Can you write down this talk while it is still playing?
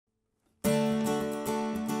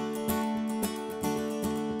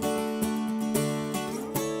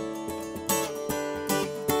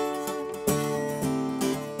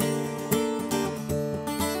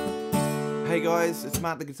guys, it's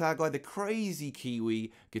Mark the Guitar Guy, the crazy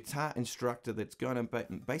Kiwi guitar instructor that's going to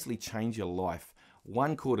basically change your life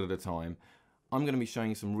one chord at a time. I'm going to be showing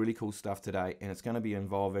you some really cool stuff today, and it's going to be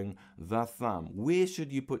involving the thumb. Where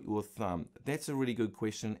should you put your thumb? That's a really good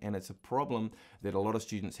question, and it's a problem that a lot of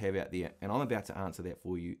students have out there, and I'm about to answer that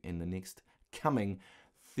for you in the next coming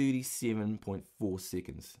 37.4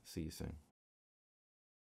 seconds. See you soon.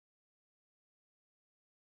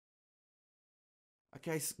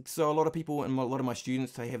 Okay, so a lot of people and a lot of my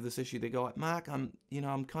students, they have this issue. They go like, Mark, I'm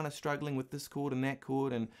kind of struggling with this chord and that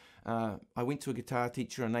chord, and I went to a guitar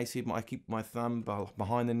teacher and they said I keep my thumb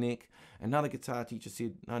behind the neck. Another guitar teacher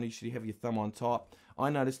said, no, you should have your thumb on top. I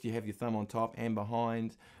noticed you have your thumb on top and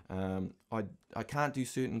behind. I can't do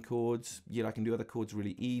certain chords, yet I can do other chords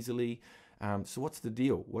really easily. So what's the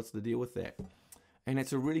deal? What's the deal with that? And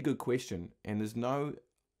it's a really good question, and there's no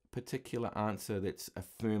particular answer that's a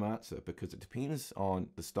firm answer, because it depends on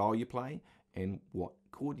the style you play and what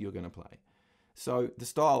chord you're going to play. So the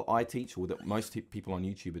style I teach, or that most people on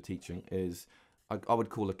YouTube are teaching, is I would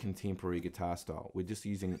call a contemporary guitar style. We're just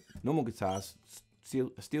using normal guitars,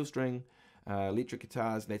 steel string, electric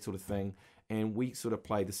guitars, that sort of thing, and we sort of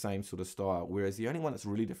play the same sort of style. Whereas the only one that's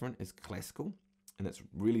really different is classical, and it's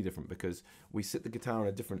really different because we sit the guitar on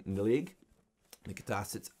a different leg. The guitar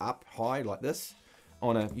sits up high like this,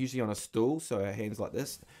 usually on a stool, so our hands like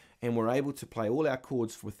this, and we're able to play all our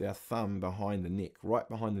chords with our thumb behind the neck, right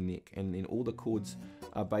behind the neck, and then all the chords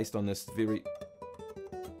are based on this very...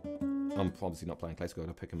 I'm obviously not playing classical,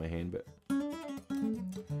 I pick in my hand, but...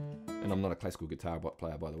 And I'm not a classical guitar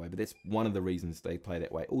player, by the way, but that's one of the reasons they play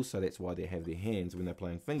that way. Also, that's why they have their hands, when they're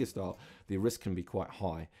playing fingerstyle, their wrist can be quite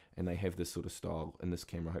high, and they have this sort of style in this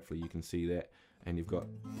camera. Hopefully you can see that, and you've got...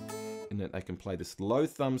 and that they can play this low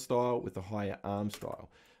thumb style with a higher arm style.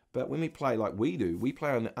 But when we play like we do, we play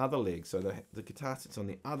on the other leg. So the guitar sits on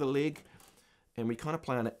the other leg, and we kind of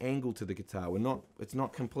play on an angle to the guitar. It's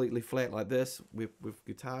not completely flat like this. With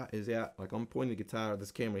guitar is out, like I'm pointing the guitar at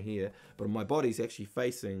this camera here, but my body's actually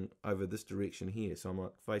facing over this direction here. So I'm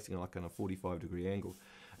like facing like on a 45-degree angle.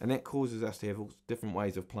 And that causes us to have all different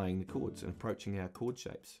ways of playing the chords and approaching our chord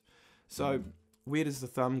shapes. So where does the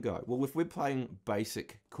thumb go? Well, if we're playing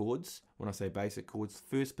basic chords, when I say basic chords,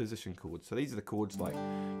 first position chords. So these are the chords like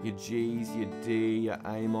your G's, your D, your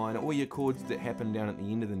A minor, all your chords that happen down at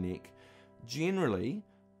the end of the neck. Generally,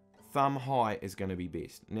 thumb high is going to be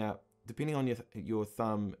best. Now, depending on your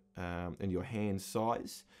thumb and your hand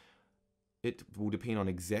size, it will depend on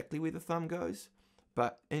exactly where the thumb goes.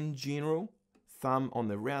 But in general, thumb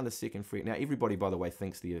on around the second fret. Now everybody, by the way,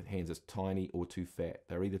 thinks their hands are tiny or too fat.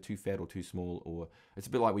 They're either too fat or too small, or it's a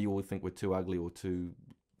bit like we all think we're too ugly or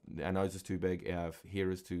our nose is too big, our hair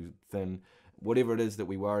is too thin. Whatever it is that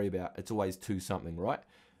we worry about, it's always too something, right?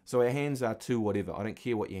 So our hands are too whatever. I don't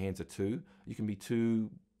care what your hands are too. You can be too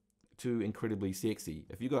incredibly sexy.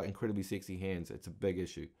 If you've got incredibly sexy hands, it's a big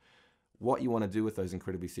issue. What you want to do with those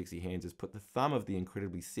incredibly sexy hands is put the thumb of the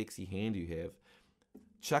incredibly sexy hand you have,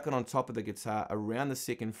 chuck it on top of the guitar around the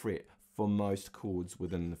second fret for most chords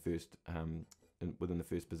within the first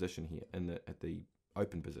position here, at the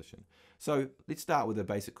open position. So let's start with a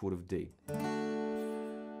basic chord of D.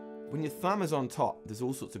 When your thumb is on top, there's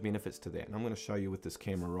all sorts of benefits to that, and I'm going to show you with this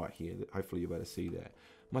camera right here. That hopefully you'll be able to see that.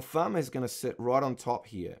 My thumb is going to sit right on top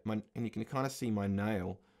here, and you can kind of see my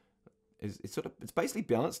nail. It's basically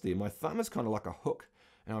balanced there. My thumb is kind of like a hook,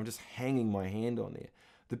 and I'm just hanging my hand on there.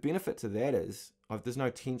 The benefit to that is there's no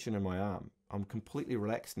tension in my arm. I'm completely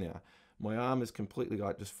relaxed now. My arm is completely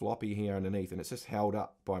like just floppy here underneath, and it's just held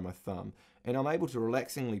up by my thumb. And I'm able to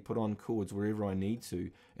relaxingly put on chords wherever I need to,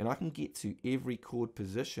 and I can get to every chord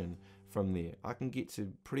position from there. I can get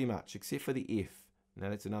to pretty much, except for the F. Now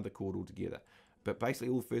that's another chord altogether. But basically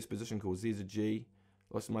all first position chords. There's a G,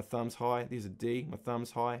 listen, my thumb's high. There's a D, my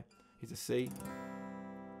thumb's high. Here's a C,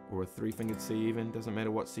 or a three-fingered C even, doesn't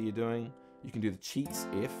matter what C you're doing. You can do the cheats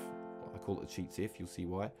F. I call it the cheats F, you'll see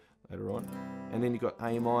why later on. And then you've got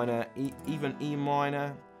A minor, even E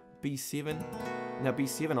minor, B7. Now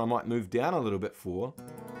B7 I might move down a little bit for.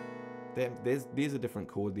 There's a different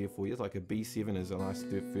chord there for you. It's like a B7 is a nice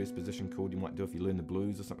first position chord you might do if you learn the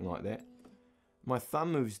blues or something like that. My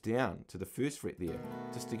thumb moves down to the first fret there,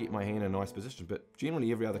 just to get my hand in a nice position. But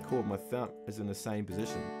generally every other chord, my thumb is in the same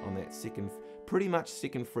position on that pretty much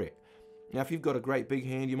second fret. Now, if you've got a great big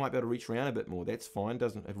hand, you might be able to reach around a bit more. That's fine.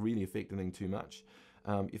 Doesn't really affect anything too much.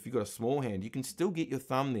 If you've got a small hand, you can still get your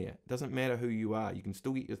thumb there. Doesn't matter who you are. You can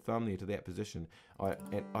still get your thumb there to that position,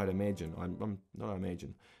 I'd imagine. Not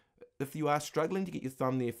imagine. If you are struggling to get your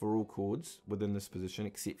thumb there for all chords within this position,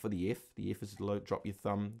 except for the F is low, drop your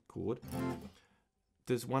thumb chord.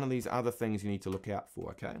 there's one of these other things you need to look out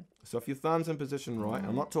for, okay? So if your thumb's in position right,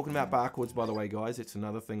 I'm not talking about bar chords, by the way, guys. It's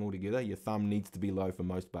another thing altogether. Your thumb needs to be low for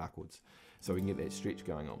most bar chords, so we can get that stretch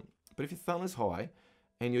going on. But if your thumb is high,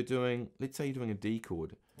 and you're doing, let's say you're doing a D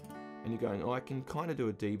chord, and you're going, oh, I can kind of do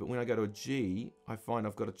a D, but when I go to a G, I find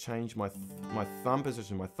I've got to change my thumb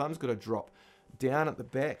position. My thumb's got to drop down at the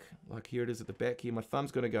back, like here it is at the back here. My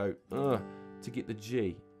thumb's going to go to get the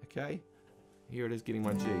G, okay? Here it is getting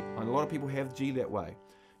my G. And a lot of people have G that way.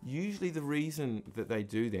 Usually the reason that they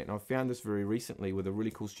do that, and I found this very recently with a really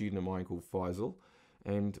cool student of mine called Faisal,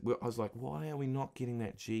 and I was like, why are we not getting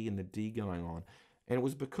that G and the D going on? And it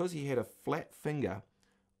was because he had a flat finger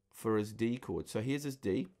for his D chord. So here's his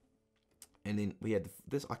D, and then we had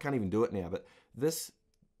this, I can't even do it now, but this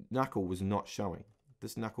knuckle was not showing.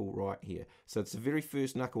 This knuckle right here. So it's the very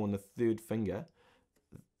first knuckle on the third finger.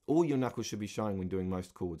 All your knuckles should be showing when doing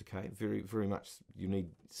most chords, okay? Very, very much, you need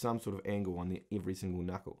some sort of angle on every single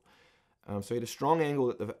knuckle. So he had a strong angle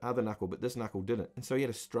at the other knuckle, but this knuckle didn't. And so he had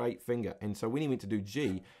a straight finger. And so when he went to do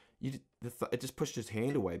G, it just pushed his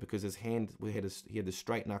hand away because his hand, he had the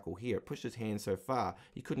straight knuckle here. It pushed his hand so far,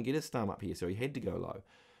 he couldn't get his thumb up here, so he had to go low.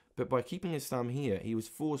 But by keeping his thumb here, he was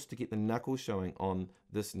forced to get the knuckle showing on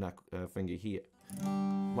this finger here.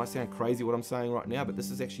 Might sound crazy what I'm saying right now, but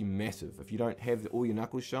this is actually massive. If you don't have all your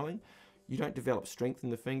knuckles showing, you don't develop strength in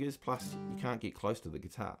the fingers, plus you can't get close to the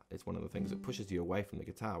guitar. It's one of the things that pushes you away from the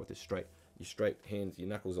guitar with your straight hands. Your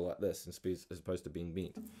knuckles are like this as opposed to being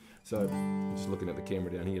bent. So I'm just looking at the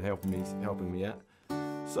camera down here, helping me out.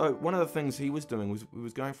 So one of the things he was doing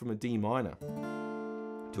was going from a D minor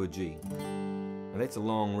to a G. And that's a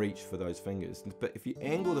long reach for those fingers. But if you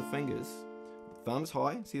angle the fingers, thumb's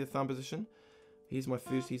high, see the thumb position? Here's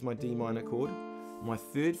my D minor chord. My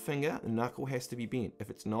third finger, the knuckle has to be bent. If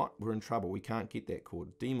it's not, we're in trouble. We can't get that chord.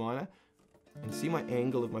 D minor, and see my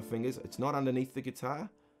angle of my fingers? It's not underneath the guitar.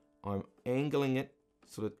 I'm angling it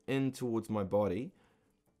sort of in towards my body,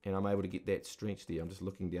 and I'm able to get that stretch there. I'm just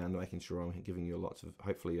looking down, making sure I'm giving you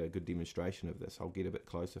hopefully a good demonstration of this. I'll get a bit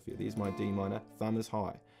closer for you. There's my D minor, thumb is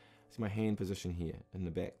high. See my hand position here, in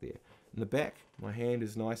the back there. In the back, my hand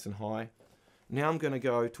is nice and high. Now I'm going to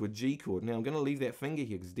go to a G chord. Now I'm going to leave that finger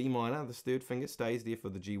here because D minor, this third finger, stays there for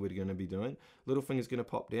the G we're going to be doing. Little finger's going to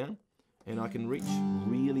pop down, and I can reach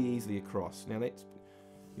really easily across. Now you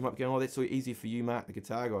might be going, oh, that's so easy for you, Mark the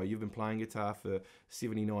guitar guy. You've been playing guitar for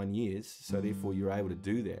 79 years, so therefore you're able to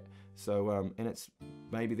do that. So, and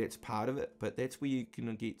maybe that's part of it, but that's where you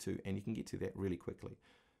can get to, and you can get to that really quickly.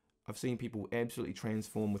 I've seen people absolutely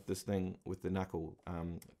transform with this thing, with the knuckle,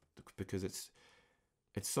 because it's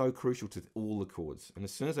so crucial to all the chords. And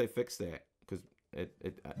as soon as they fix that, because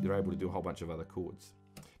they're able to do a whole bunch of other chords.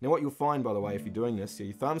 Now what you'll find, by the way, if you're doing this, so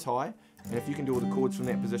your thumb's high, and if you can do all the chords from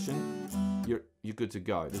that position, you're good to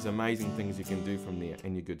go. There's amazing things you can do from there,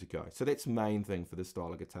 and you're good to go. So that's the main thing for this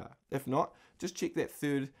style of guitar. If not, just check that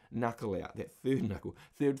third knuckle out,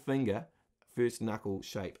 third finger, first knuckle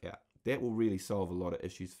shape out. That will really solve a lot of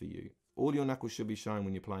issues for you. All your knuckles should be showing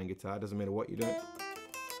when you're playing guitar, doesn't matter what you're doing.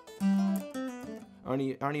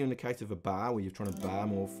 Only in the case of a bar where you're trying to bar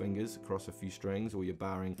more fingers across a few strings, or you're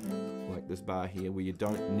barring like this bar here where you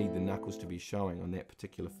don't need the knuckles to be showing on that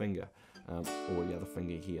particular finger, or the other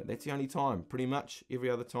finger here. That's the only time. Pretty much every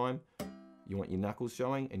other time you want your knuckles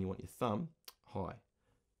showing and you want your thumb high,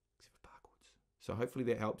 except for bar chords. So hopefully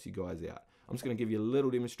that helps you guys out. I'm just going to give you a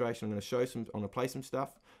little demonstration. I'm going to play some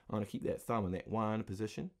stuff. I'm going to keep that thumb in that one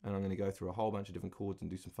position, and I'm going to go through a whole bunch of different chords and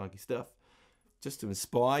do some funky stuff just to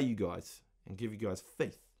inspire you guys and give you guys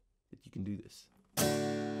faith that you can do this.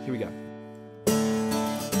 Here we go.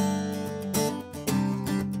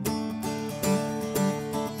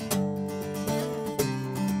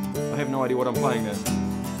 I have no idea what I'm playing now.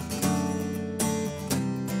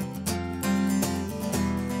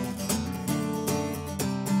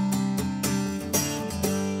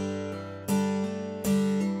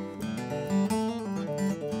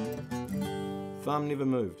 Thumb never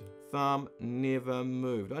moved. Thumb never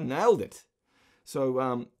moved. I nailed it.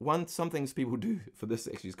 So some things people do for this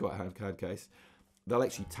actually is quite a hard case. They'll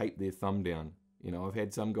actually tape their thumb down. You know, I've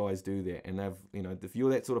had some guys do that, and if you're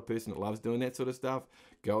that sort of person that loves doing that sort of stuff,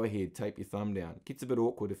 go ahead, tape your thumb down. It gets a bit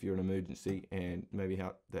awkward if you're in an emergency and maybe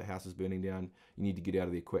the house is burning down. You need to get out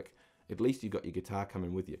of there quick. At least you've got your guitar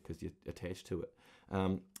coming with you because you're attached to it.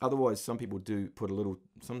 Otherwise, some people do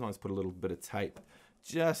sometimes put a little bit of tape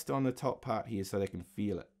just on the top part here so they can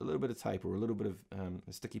feel it. A little bit of tape or a little bit of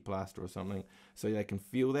a sticky plaster or something so they can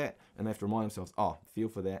feel that, and they have to remind themselves, oh, feel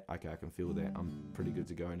for that. Okay, I can feel that. I'm pretty good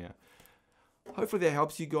to go now. Hopefully that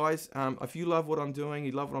helps you guys. If you love what I'm doing,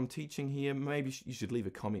 you love what I'm teaching here, maybe you should leave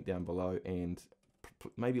a comment down below and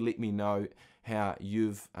maybe let me know how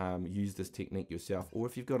you've used this technique yourself, or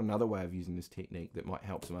if you've got another way of using this technique that might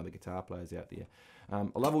help some other guitar players out there. I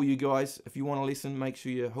love all you guys. If you want to listen, make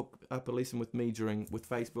sure you hook up a lesson with me with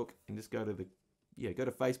Facebook, and just go to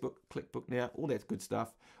Facebook, click book now, all that good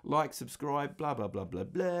stuff. Like, subscribe, blah, blah, blah, blah,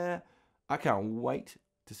 blah. I can't wait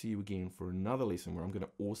to see you again for another lesson where I'm going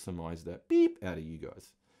to awesomeize that beep out of you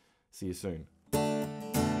guys. See you soon.